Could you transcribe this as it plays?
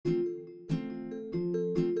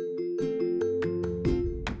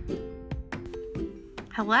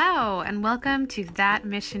Hello, and welcome to That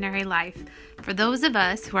Missionary Life. For those of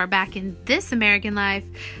us who are back in this American life,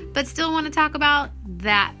 but still want to talk about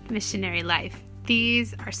that missionary life.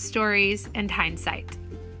 These are stories and hindsight.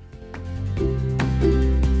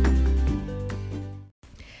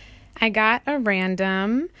 I got a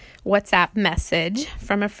random WhatsApp message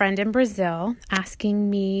from a friend in Brazil asking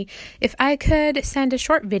me if I could send a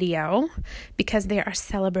short video because they are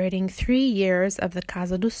celebrating 3 years of the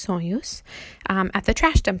Casa dos Sonhos at the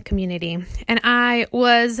trash dump community. And I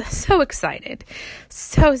was so excited,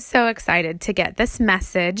 so excited to get this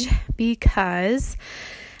message because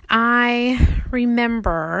I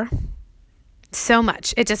remember so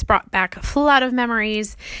much. It just brought back a flood of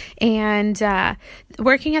memories, and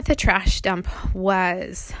working at the trash dump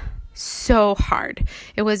was so hard.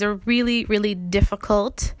 It was a really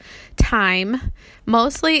difficult time.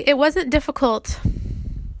 Mostly, it wasn't difficult.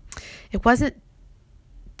 It wasn't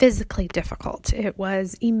physically difficult. It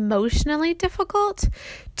was emotionally difficult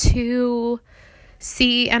to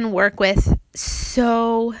see and work with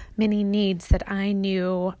so many needs that I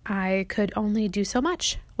knew I could only do so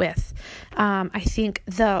much with. I think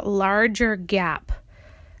the larger gap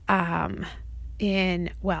in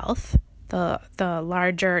wealth, the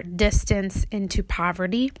larger distance into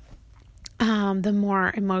poverty, the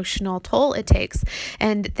more emotional toll it takes.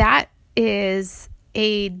 And that is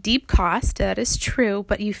a deep cost, that is true,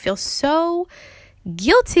 but you feel so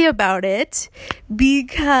guilty about it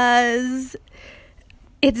because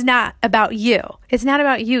it's not about you. It's not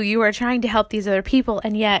about you. You are trying to help these other people,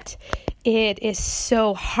 and yet it is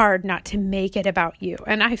so hard not to make it about you.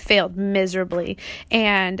 And I failed miserably.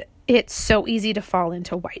 And it's so easy to fall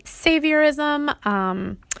into white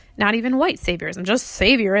saviorism. Not even white saviorism, just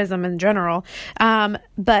saviorism in general.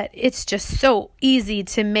 But it's just so easy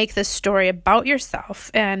to make the story about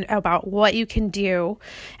yourself and about what you can do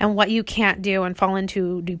and what you can't do and fall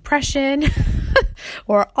into depression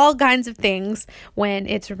or all kinds of things when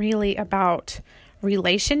it's really about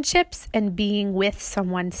relationships and being with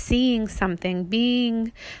someone, seeing something,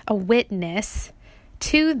 being a witness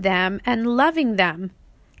to them and loving them.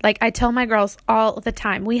 Like I tell my girls all the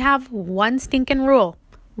time, we have one stinking rule: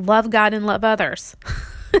 love God and love others.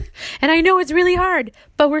 And I know it's really hard,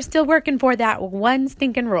 but we're still working for that one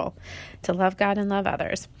stinking rule, to love God and love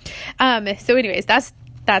others. So anyways, that's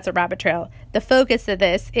a rabbit trail. The focus of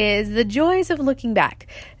this is the joys of looking back,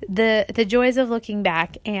 the joys of looking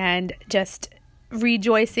back and just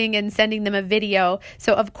rejoicing and sending them a video.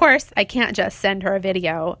 So of course I can't just send her a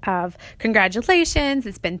video of congratulations,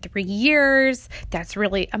 it's been 3 years, that's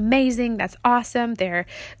really amazing, that's awesome. They're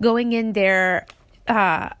going in there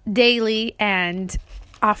daily and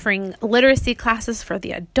offering literacy classes for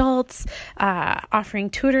the adults, offering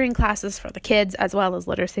tutoring classes for the kids, as well as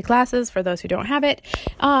literacy classes for those who don't have it.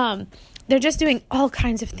 They're just doing all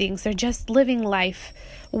kinds of things. They're just living life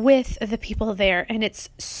with the people there, and it's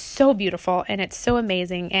so beautiful and it's so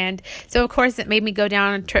amazing. And so of course it made me go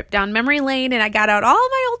down a trip down memory lane, and I got out all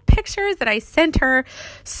my old pictures that I sent her.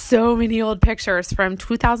 So many old pictures from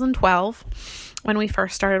 2012 when we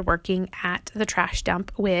first started working at the trash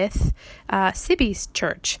dump with Sibby's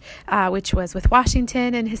church, which was with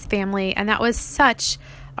Washington and his family. And that was such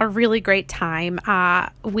a really great time.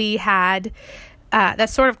 We had that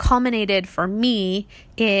sort of culminated for me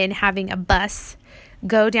in having a bus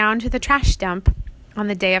go down to the trash dump on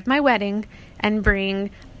the day of my wedding and bring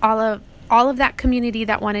all of that community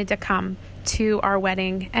that wanted to come to our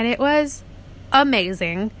wedding. And it was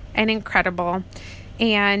amazing and incredible.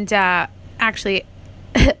 And actually,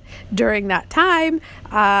 during that time,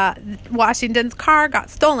 Washington's car got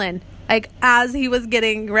stolen, like as he was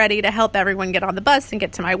getting ready to help everyone get on the bus and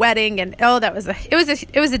get to my wedding. And it was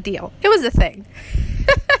a deal. It was a thing.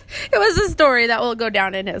 It was a story that will go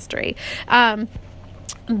down in history.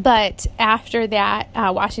 But after that,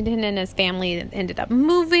 Washington and his family ended up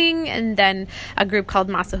moving, and then a group called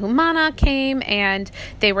Masa Humana came, and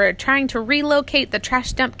they were trying to relocate the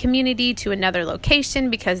trash dump community to another location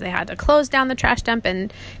because they had to close down the trash dump.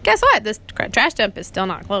 And guess what? This trash dump is still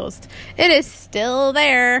not closed. It is still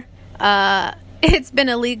there. It's been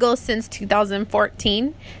illegal since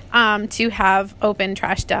 2014 to have open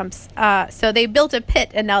trash dumps. So they built a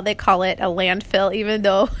pit, and now they call it a landfill, even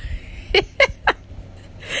though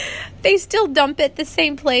they still dump it the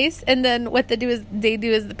same place. And then what they do is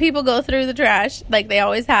the people go through the trash like they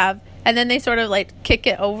always have, and then they sort of like kick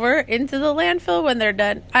it over into the landfill when they're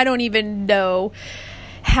done. I don't even know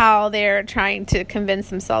how they're trying to convince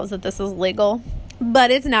themselves that this is legal,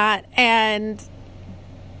 but it's not, and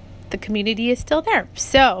the community is still there.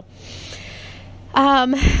 So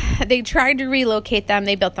They tried to relocate them.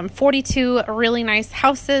 They built them 42 really nice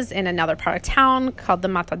houses in another part of town called the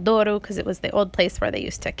Matadouro, because it was the old place where they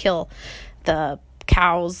used to kill the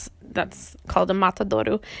cows. That's called a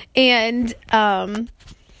Matadouro. And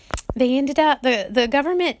they ended up, the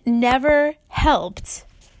government never helped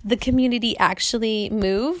the community actually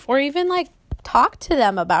move or even like talk to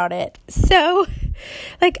them about it. So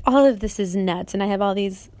like all of this is nuts. And I have all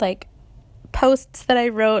these like posts that I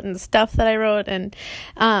wrote and stuff that I wrote. And,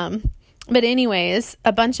 but anyways,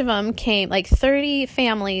 a bunch of them came, like 30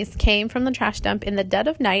 families came from the trash dump in the dead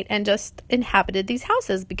of night and just inhabited these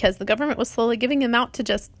houses because the government was slowly giving them out to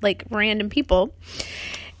just like random people.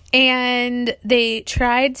 And they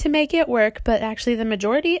tried to make it work, but actually the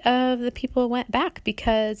majority of the people went back,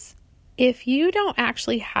 because if you don't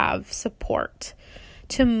actually have support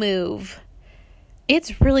to move,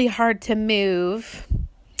 it's really hard to move.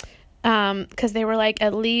 Because they were like,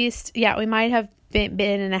 at least, we might have been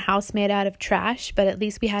in a house made out of trash, but at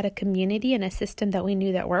least we had a community and a system that we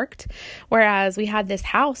knew that worked. Whereas we had this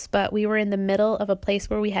house, but we were in the middle of a place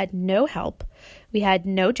where we had no help. We had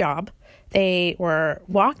no job. They were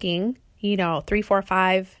walking, 3, 4,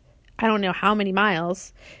 5, I don't know how many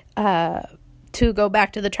miles, to go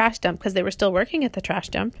back to the trash dump because they were still working at the trash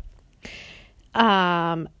dump,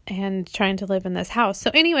 and trying to live in this house. So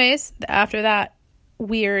anyways, after that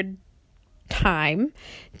weird time,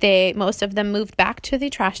 most of them moved back to the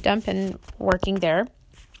trash dump and working there.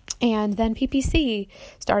 And then PPC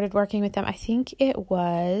started working with them. I think it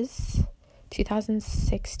was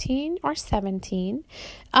 2016 or 17.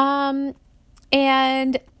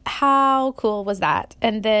 And how cool was that?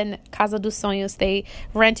 And then Casa dos Sonhos, they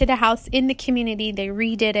rented a house in the community. They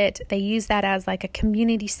redid it. They used that as like a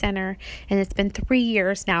community center. And it's been 3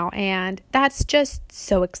 years now. And that's just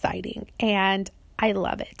so exciting. And I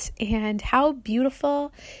love it. And how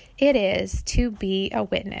beautiful it is to be a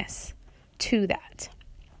witness to that.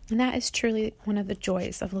 And that is truly one of the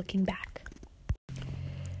joys of looking back.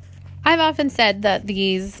 I've often said that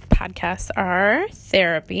these podcasts are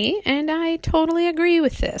therapy, and I totally agree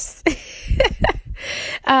with this.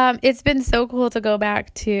 It's been so cool to go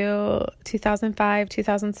back to 2005,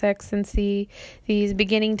 2006 and see these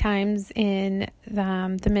beginning times in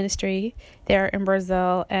the ministry there in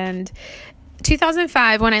Brazil. And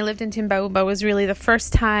 2005, when I lived in Timbaúba, was really the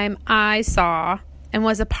first time I saw and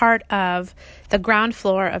was a part of the ground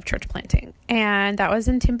floor of church planting. And that was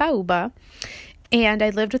in Timbaúba. And I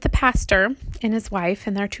lived with the pastor and his wife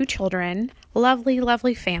and their 2 children. Lovely,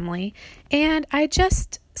 lovely family. And I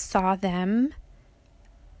just saw them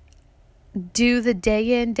do the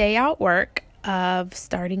day in, day out work of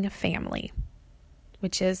starting a family,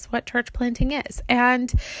 which is what church planting is.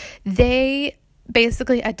 And they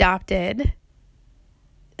basically adopted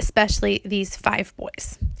especially these 5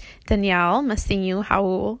 boys: Daniel, Massinho,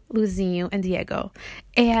 Raul, Luzinho, and Diego.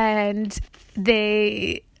 And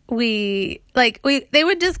they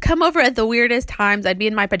would just come over at the weirdest times. I'd be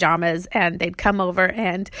in my pajamas and they'd come over,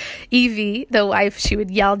 and Evie, the wife, she would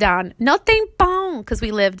yell down, "No tem pão," because we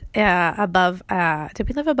lived above, did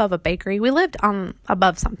we live above a bakery? We lived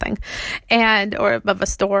above something, or above a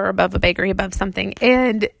store, above a bakery, above something.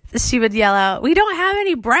 And she would yell out, "We don't have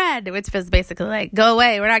any bread," which was basically like, "Go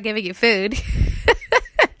away, we're not giving you food."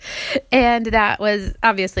 And that was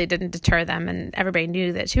obviously didn't deter them, and everybody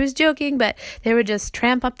knew that she was joking, but they would just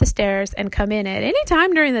tramp up the stairs and come in at any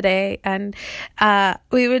time during the day. And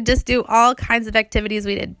we would just do all kinds of activities.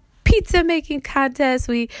 We did pizza making contests.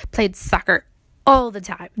 We played soccer all the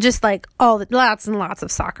time, just like lots and lots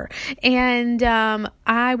of soccer. And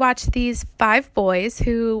I watched these 5 boys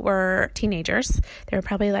who were teenagers. They were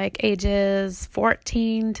probably like ages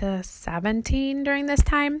 14 to 17 during this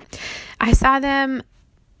time. I saw them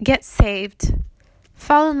get saved,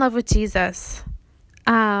 fall in love with Jesus,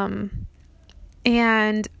 and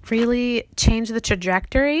really change the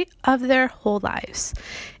trajectory of their whole lives.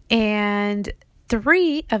 And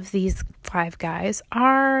 3 of these 5 guys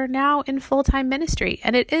are now in full-time ministry,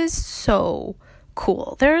 and it is so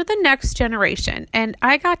cool. They're the next generation, and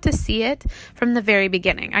I got to see it from the very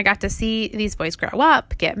beginning. I got to see these boys grow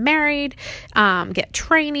up, get married, get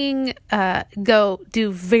training, go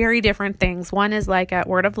do very different things. One is like at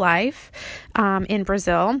Word of Life in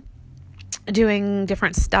Brazil, doing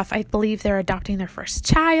different stuff. I believe they're adopting their first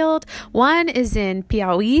child. One is in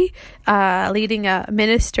Piauí, leading a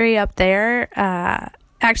ministry up there,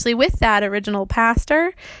 actually with that original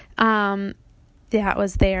pastor that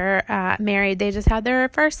was there, married. They just had their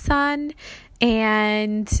first son,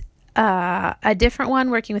 and a different one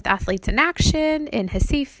working with Athletes in Action in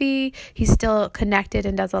Recife. He's still connected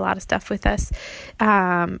and does a lot of stuff with us,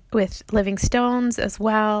 with Living Stones as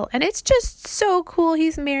well. And it's just so cool.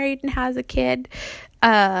 He's married and has a kid.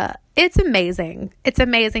 It's amazing. It's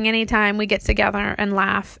amazing anytime we get together and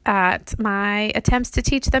laugh at my attempts to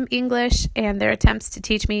teach them English and their attempts to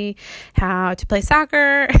teach me how to play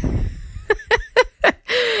soccer.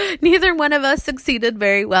 Neither one of us succeeded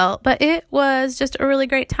very well, but it was just a really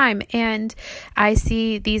great time. And I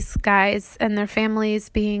see these guys and their families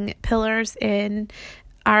being pillars in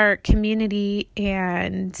our community,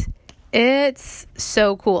 and it's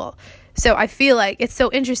so cool. So I feel like it's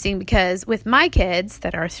so interesting because with my kids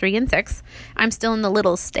that are 3 and 6, I'm still in the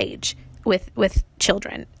little stage with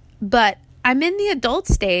children, but I'm in the adult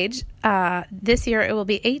stage. This year it will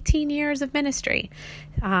be 18 years of ministry,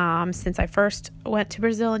 since I first went to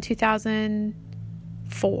Brazil in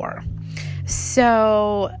 2004.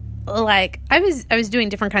 So like I was doing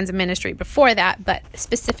different kinds of ministry before that, but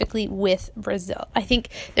specifically with Brazil. I think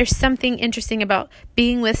there's something interesting about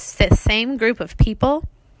being with the same group of people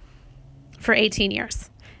for 18 years.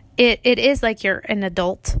 It is like you're an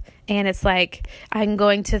adult, and it's like I'm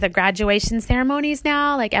going to the graduation ceremonies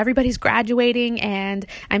now. Like everybody's graduating and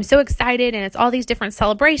I'm so excited, and it's all these different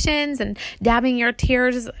celebrations and dabbing your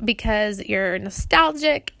tears because you're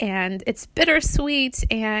nostalgic and it's bittersweet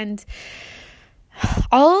and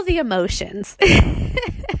all the emotions,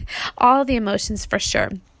 all the emotions for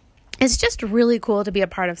sure. It's just really cool to be a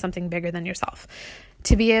part of something bigger than yourself,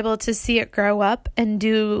 to be able to see it grow up and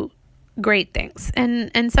do great things,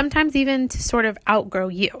 and sometimes even to sort of outgrow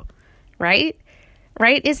you, right?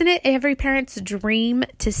 Isn't it every parent's dream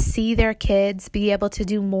to see their kids be able to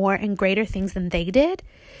do more and greater things than they did,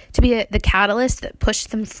 to be the catalyst that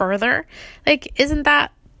pushed them further? Like, isn't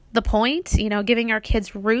that the point? Giving our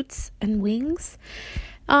kids roots and wings.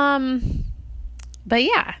 But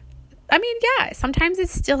yeah, sometimes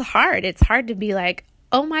it's still hard. It's hard to be like,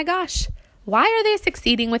 oh my gosh, why are they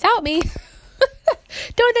succeeding without me?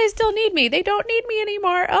 Don't they still need me? They don't need me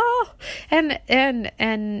anymore. Oh,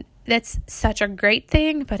 and that's such a great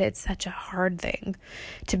thing, but it's such a hard thing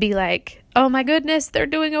to be like, oh my goodness, they're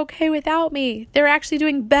doing okay without me. They're actually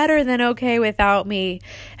doing better than okay without me.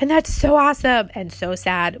 And that's so awesome and so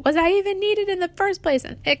sad. Was I even needed in the first place?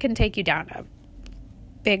 And it can take you down a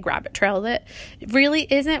big rabbit trail that really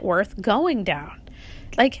isn't worth going down.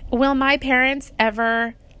 Like, will my parents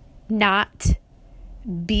ever not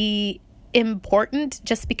be important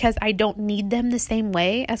just because I don't need them the same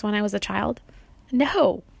way as when I was a child?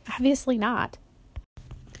 No, obviously not.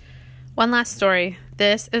 One last story.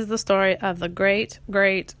 This is the story of the great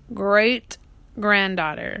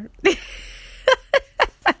granddaughter.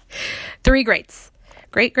 3 greats.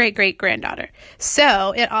 Great granddaughter.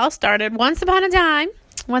 So it all started once upon a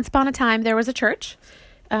time there was a church,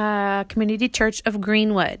 community church of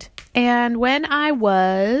Greenwood. And when I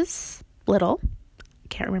was little,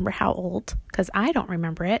 can't remember how old because I don't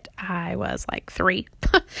remember it. I was like 3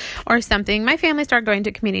 or something. My family started going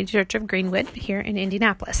to Community Church of Greenwood here in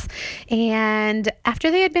Indianapolis. And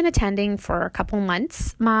after they had been attending for a couple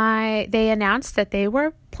months, they announced that they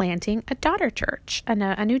were planting a daughter church,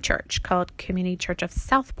 a new church called Community Church of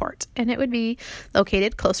Southport. And it would be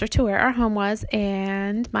located closer to where our home was.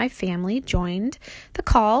 And my family joined the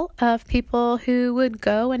call of people who would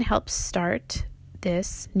go and help start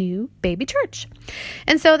this new baby church.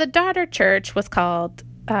 And so the daughter church was called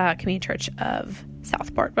Community Church of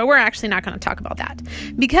Southport, but we're actually not going to talk about that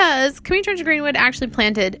because Community Church of Greenwood actually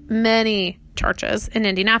planted many churches in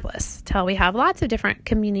Indianapolis till we have lots of different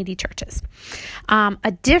community churches.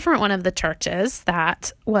 A different one of the churches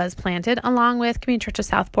that was planted along with Community Church of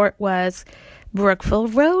Southport was Brookville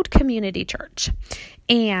Road Community Church.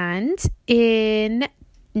 And in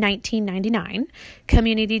 1999,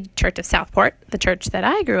 Community Church of Southport, the church that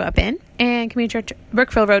I grew up in, and Community Church,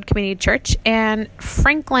 Brookville Road Community Church, and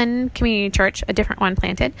Franklin Community Church, a different one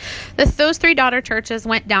planted. Those 3 daughter churches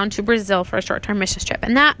went down to Brazil for a short-term mission trip,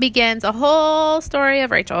 and that begins a whole story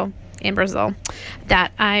of Rachel in Brazil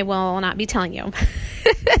that I will not be telling you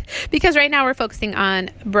because right now we're focusing on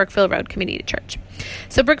Brookville Road Community Church.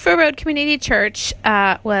 So Brookville Road Community Church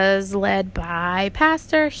was led by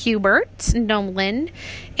Pastor Hubert Nolan,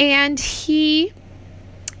 and he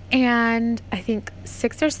and I think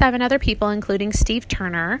 6 or 7 other people, including Steve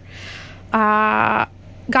Turner,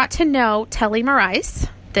 got to know Telly Moraes,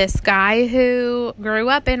 this guy who grew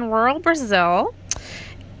up in rural Brazil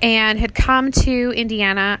and had come to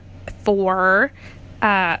Indiana for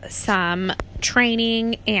some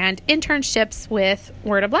training and internships with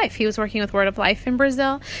Word of Life. He was working with Word of Life in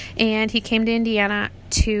Brazil, and he came to Indiana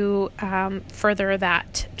to further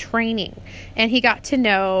that training. And he got to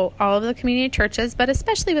know all of the community churches, but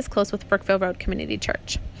especially was close with Brookville Road Community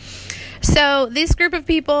Church. So this group of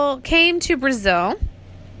people came to Brazil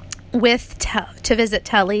to visit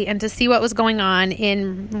Telly and to see what was going on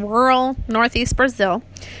in rural northeast Brazil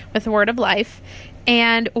with Word of Life.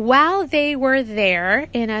 And while they were there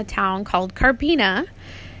in a town called Carpina,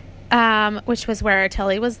 which was where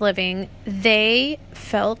Telly was living, they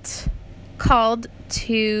felt called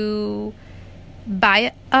to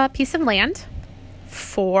buy a piece of land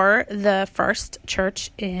for the first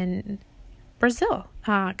church in Brazil,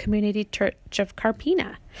 Community Church of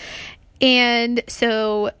Carpina. And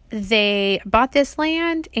so they bought this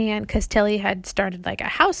land, and because Telly had started like a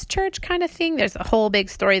house church kind of thing. There's a whole big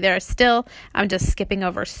story there still. I'm just skipping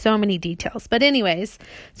over so many details. But anyways,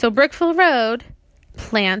 so Brookville Road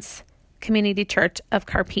plants Community Church of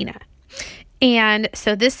Carpina. And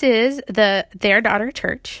so this is their daughter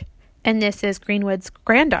church, and this is Greenwood's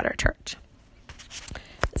granddaughter church.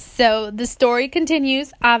 So the story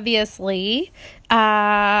continues, obviously,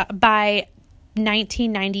 by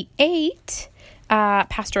 1998,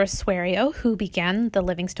 Pastor Asuerio, who began the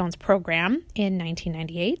Living Stones program in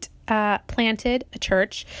 1998, planted a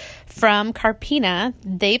church from Carpina.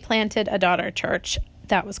 They planted a daughter church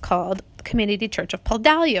that was called Community Church of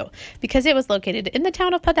Paudalho, because it was located in the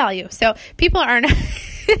town of Paudalho. So people aren't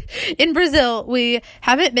in Brazil, we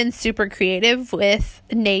haven't been super creative with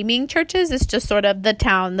naming churches. It's just sort of the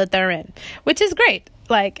town that they're in, which is great.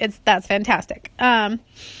 That's fantastic.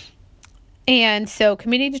 And so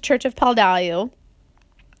Community Church of Paudalho,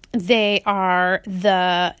 they are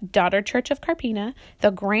the daughter church of Carpina, the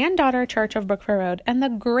granddaughter church of Brookville Road, and the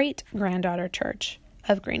great-granddaughter church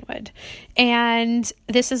of Greenwood. And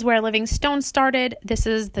this is where Living Stones started. This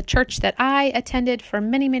is the church that I attended for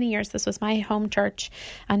many, many years. This was my home church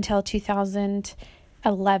until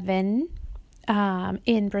 2011.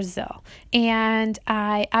 In Brazil, and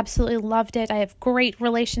I absolutely loved it. I have great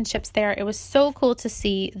relationships there. It was so cool to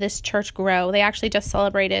see this church grow. They actually just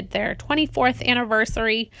celebrated their 24th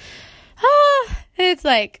anniversary. It's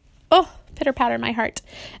like, pitter patter in my heart.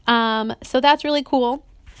 So that's really cool,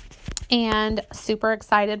 and super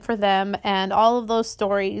excited for them and all of those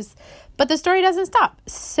stories. But the story doesn't stop.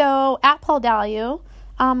 So at Paudalho,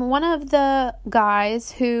 one of the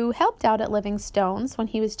guys who helped out at Living Stones when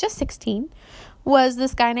he was just 16 was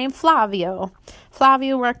this guy named Flavio.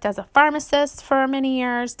 Flavio worked as a pharmacist for many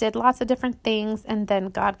years, did lots of different things, and then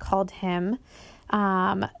God called him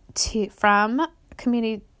from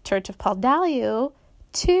Community Church of Paudalho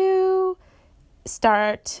to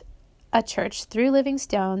start a church through Living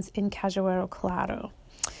Stones in Cajueiro Claro.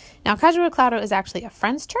 Now, Cajueiro Claro is actually a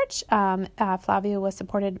Friends church. Flavio was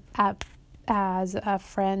supported as a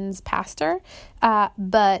Friends pastor,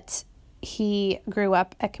 but he grew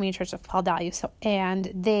up at Community Church of Paudalho,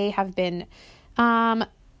 and they have been,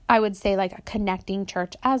 I would say, like a connecting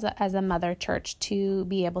church as a mother church to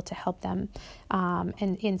be able to help them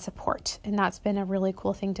and in support. And that's been a really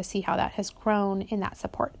cool thing to see how that has grown in that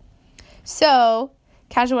support. So,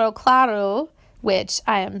 Cajueiro Claro, which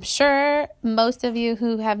I am sure most of you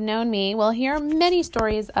who have known me will hear many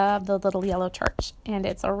stories of the Little Yellow Church, and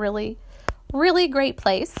it's a really, really great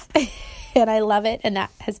place. And I love it. And that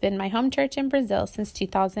has been my home church in Brazil since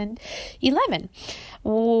 2011.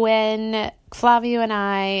 When Flavio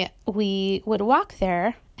and we would walk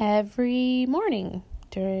there every morning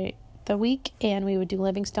during the week, and we would do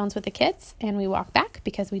Living Stones with the kids, and we walk back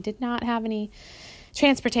because we did not have any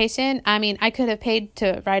transportation. I mean, I could have paid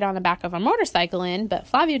to ride on the back of a motorcycle but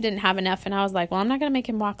Flavio didn't have enough. And I was like, well, I'm not going to make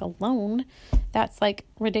him walk alone. That's like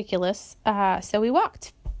ridiculous. So we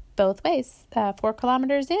walked both ways, 4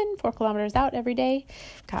 kilometers in, 4 kilometers out every day,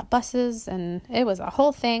 got buses, and it was a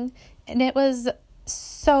whole thing. And it was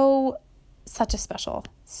such a special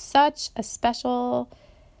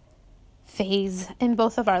phase in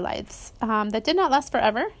both of our lives that did not last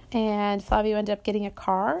forever. And Flavio ended up getting a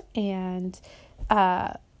car, and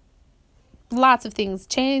lots of things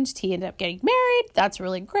changed. He ended up getting married. That's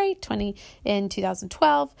really great. In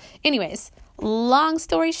 2012. Anyways, long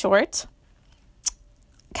story short,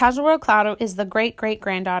 Cajueiro Claro is the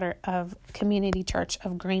great-great-granddaughter of Community Church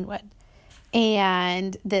of Greenwood.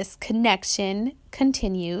 And this connection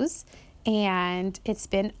continues, and it's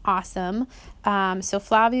been awesome. So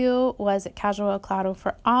Flavio was at Cajueiro Claro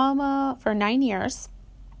for 9 years,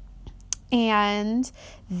 and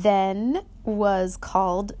then was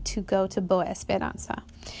called to go to Boa Esperança.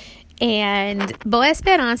 And Boa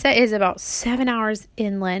Esperança is about 7 hours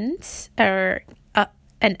inland, or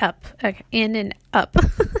and up, in and up.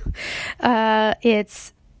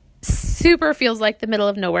 It's super feels like the middle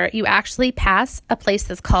of nowhere. You actually pass a place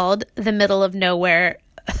that's called the Middle of Nowhere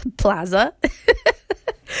Plaza.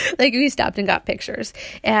 Like, we stopped and got pictures.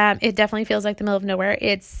 It definitely feels like the middle of nowhere.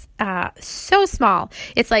 It's so small.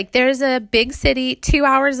 It's like there's a big city 2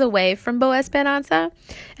 hours away from Boa Esperança,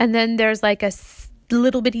 and then there's like a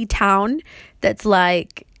little bitty town that's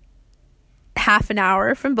like half an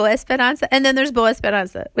hour from Boa Esperança, and then there's Boa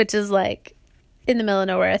Esperança, which is like in the middle of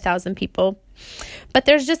nowhere, 1,000 people. But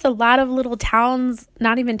there's just a lot of little towns,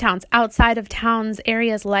 not even towns, outside of towns,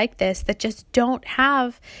 areas like this that just don't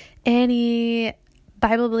have any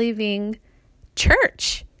Bible-believing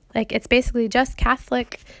church. Like, it's basically just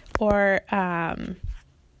Catholic or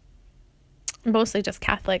mostly just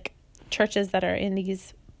Catholic churches that are in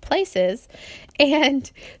these places.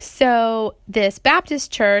 And so this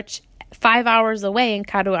Baptist church 5 hours away in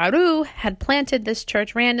Caruaru had planted this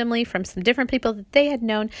church randomly from some different people that they had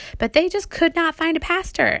known, but they just could not find a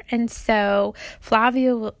pastor. And so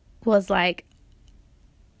Flavio was like,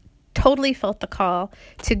 totally felt the call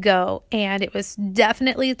to go, and it was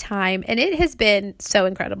definitely time, and it has been so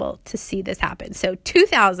incredible to see this happen. So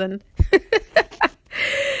 2000,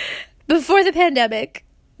 before the pandemic,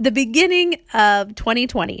 the beginning of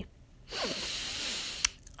 2020,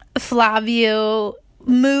 Flavio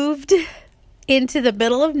moved into the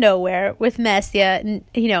middle of nowhere with Messia,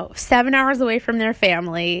 7 hours away from their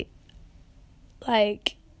family.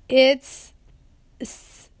 Like, it's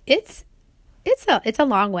a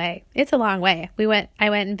long way. It's a long way. I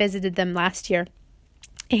went and visited them last year,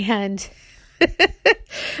 and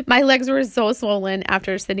my legs were so swollen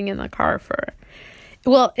after sitting in the car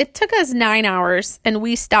it took us 9 hours, and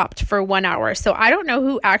we stopped for 1 hour. So I don't know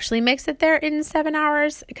who actually makes it there in 7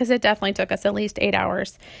 hours, because it definitely took us at least 8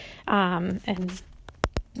 hours, 9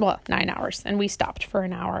 hours, and we stopped for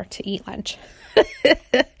an hour to eat lunch.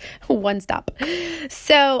 One stop.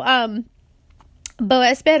 So,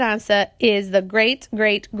 Boa Esperança is the great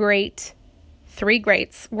three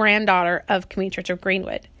greats granddaughter of Community Church of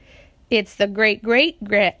Greenwood. It's the great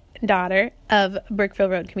granddaughter of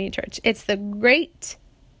Brickville Road Community Church. It's the great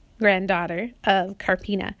granddaughter of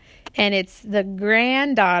Carpina, and it's the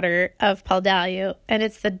granddaughter of Paudalho, and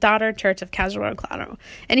it's the daughter church of Cajueiro Claro.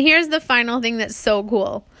 And here's the final thing that's so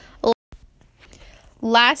cool.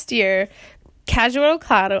 Last year,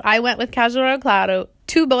 I went with Cajueiro Claro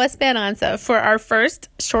to Boa Esperança for our first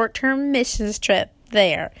short-term missions trip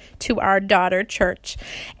there to our daughter church.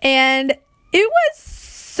 And it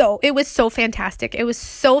was so fantastic. It was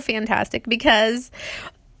so fantastic because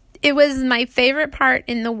it was my favorite part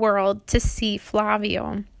in the world to see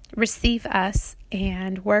Flavio receive us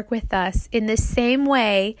and work with us in the same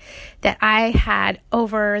way that I had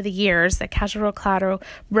over the years that Cajueiro Claro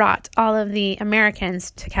brought all of the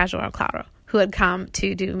Americans to Cajueiro Claro who had come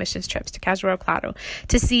to do missions trips to Cajueiro Claro,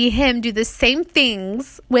 to see him do the same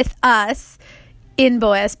things with us in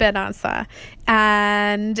Boa Esperança.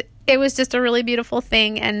 And it was just a really beautiful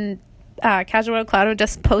thing. And Cajueiro Claro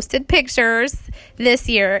just posted pictures this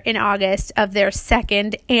year in August of their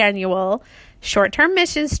second annual short-term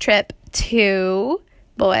missions trip to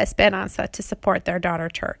Boa Esperança to support their daughter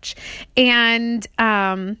church. And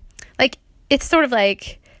it's sort of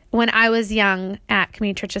like when I was young at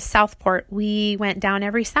Community Church of Southport, we went down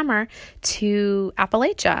every summer to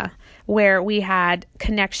Appalachia, where we had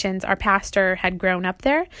connections. Our pastor had grown up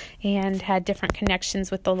there and had different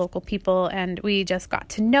connections with the local people, and we just got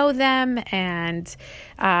to know them and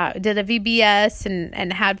did a VBS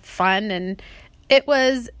and had fun. And it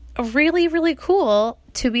was really, really cool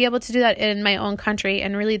to be able to do that in my own country.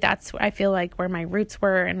 And really, that's, I feel like, where my roots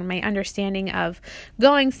were and my understanding of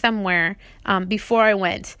going somewhere before I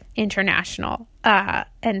went international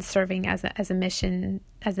and serving as a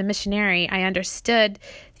missionary. I understood,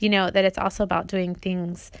 that it's also about doing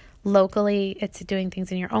things locally. It's doing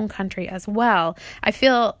things in your own country as well. I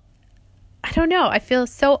feel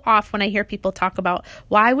so off when I hear people talk about,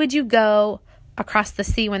 why would you go across the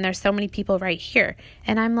sea when there's so many people right here?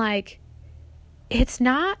 And I'm like, it's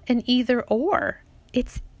not an either or,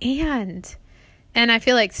 it's and. And I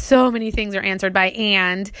feel like so many things are answered by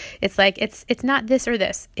and. It's like, it's not this or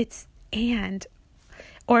this, it's and.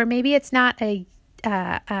 Or maybe it's not a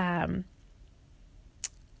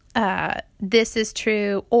this is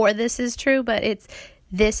true or this is true, but it's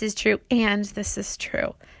this is true and this is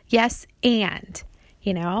true. Yes, and,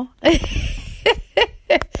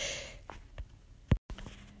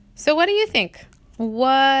 So what do you think?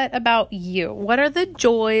 What about you? What are the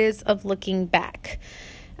joys of looking back?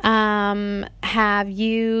 Have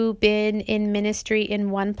you been in ministry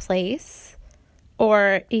in one place?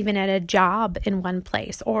 or even at a job in one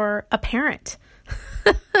place, or a parent,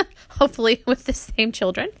 hopefully with the same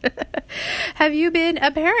children. Have you been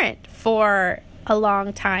a parent for a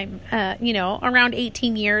long time, around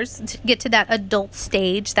 18 years to get to that adult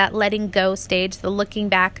stage, that letting go stage, the looking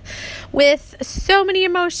back with so many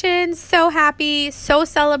emotions, so happy, so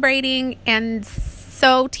celebrating, and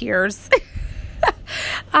so tears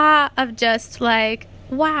of just like,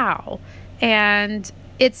 wow. And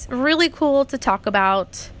it's really cool to talk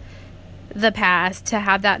about the past, to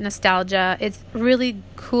have that nostalgia. It's really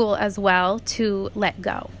cool as well to let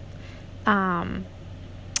go.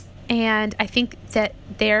 And I think that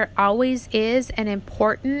there always is an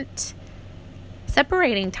important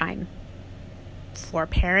separating time for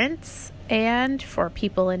parents and for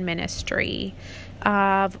people in ministry.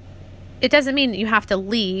 It doesn't mean that you have to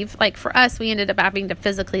leave. Like for us, we ended up having to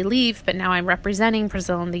physically leave, but now I'm representing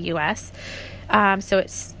Brazil in the U.S. So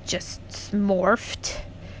it's just morphed.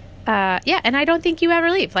 And I don't think you ever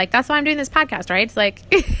leave. Like, that's why I'm doing this podcast, right? It's like,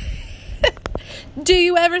 do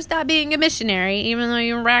you ever stop being a missionary even though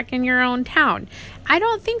you're back in your own town? I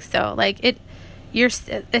don't think so. Like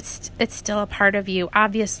it's still a part of you,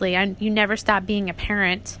 obviously. You never stop being a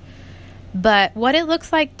parent, but what it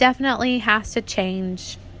looks like definitely has to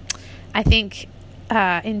change. I think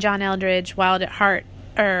in John Eldridge, Wild at Heart,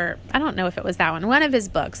 or I don't know if it was that one of his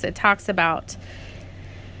books, it talks about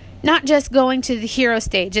not just going to the hero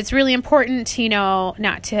stage. It's really important,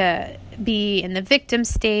 not to be in the victim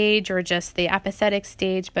stage or just the apathetic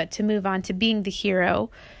stage, but to move on to being the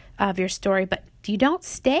hero of your story. But you don't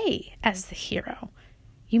stay as the hero.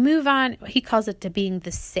 You move on. He calls it to being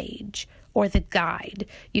the sage or the guide.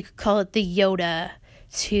 You could call it the Yoda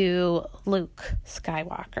to Luke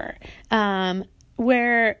Skywalker,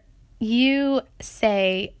 where you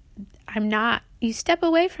say, you step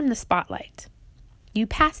away from the spotlight. You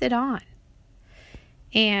pass it on.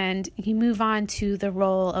 And you move on to the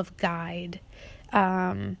role of guide,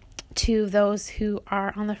 to those who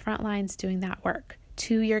are on the front lines doing that work,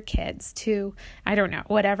 to your kids, to, I don't know,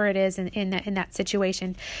 whatever it is in that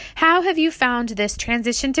situation. How have you found this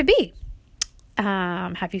transition to be?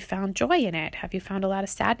 Have you found joy in it? Have you found a lot of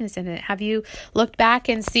sadness in it? Have you looked back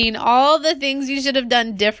and seen all the things you should have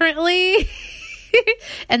done differently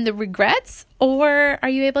and the regrets? Or are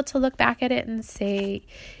you able to look back at it and say,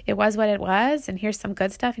 it was what it was, and here's some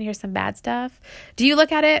good stuff and here's some bad stuff? Do you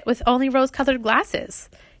look at it with only rose-colored glasses?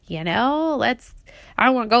 I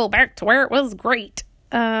want to go back to where it was great.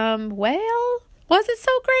 Well, was it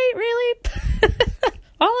so great, really?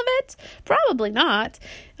 All of it? Probably not.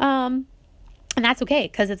 And that's okay,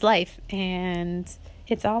 because it's life, and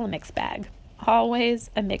it's all a mixed bag. Always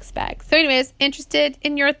a mixed bag. So anyways, interested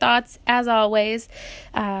in your thoughts as always.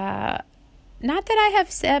 Not that I have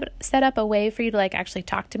set up a way for you to actually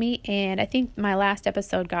talk to me, and I think my last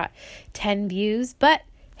episode got 10 views, but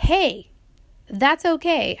hey, that's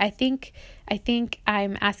okay. I think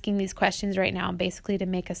I'm asking these questions right now basically to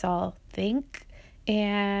make us all think,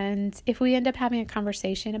 and if we end up having a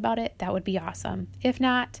conversation about it, that would be awesome. If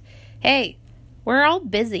not, hey, we're all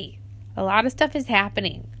busy. A lot of stuff is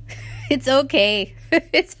happening. It's okay.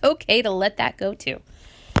 It's okay to let that go too.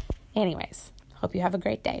 Anyways, hope you have a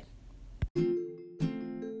great day.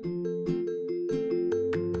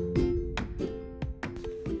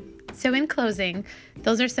 So in closing,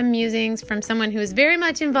 those are some musings from someone who is very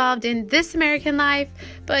much involved in this American life,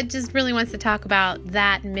 but just really wants to talk about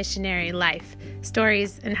that missionary life,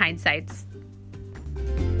 stories and hindsights.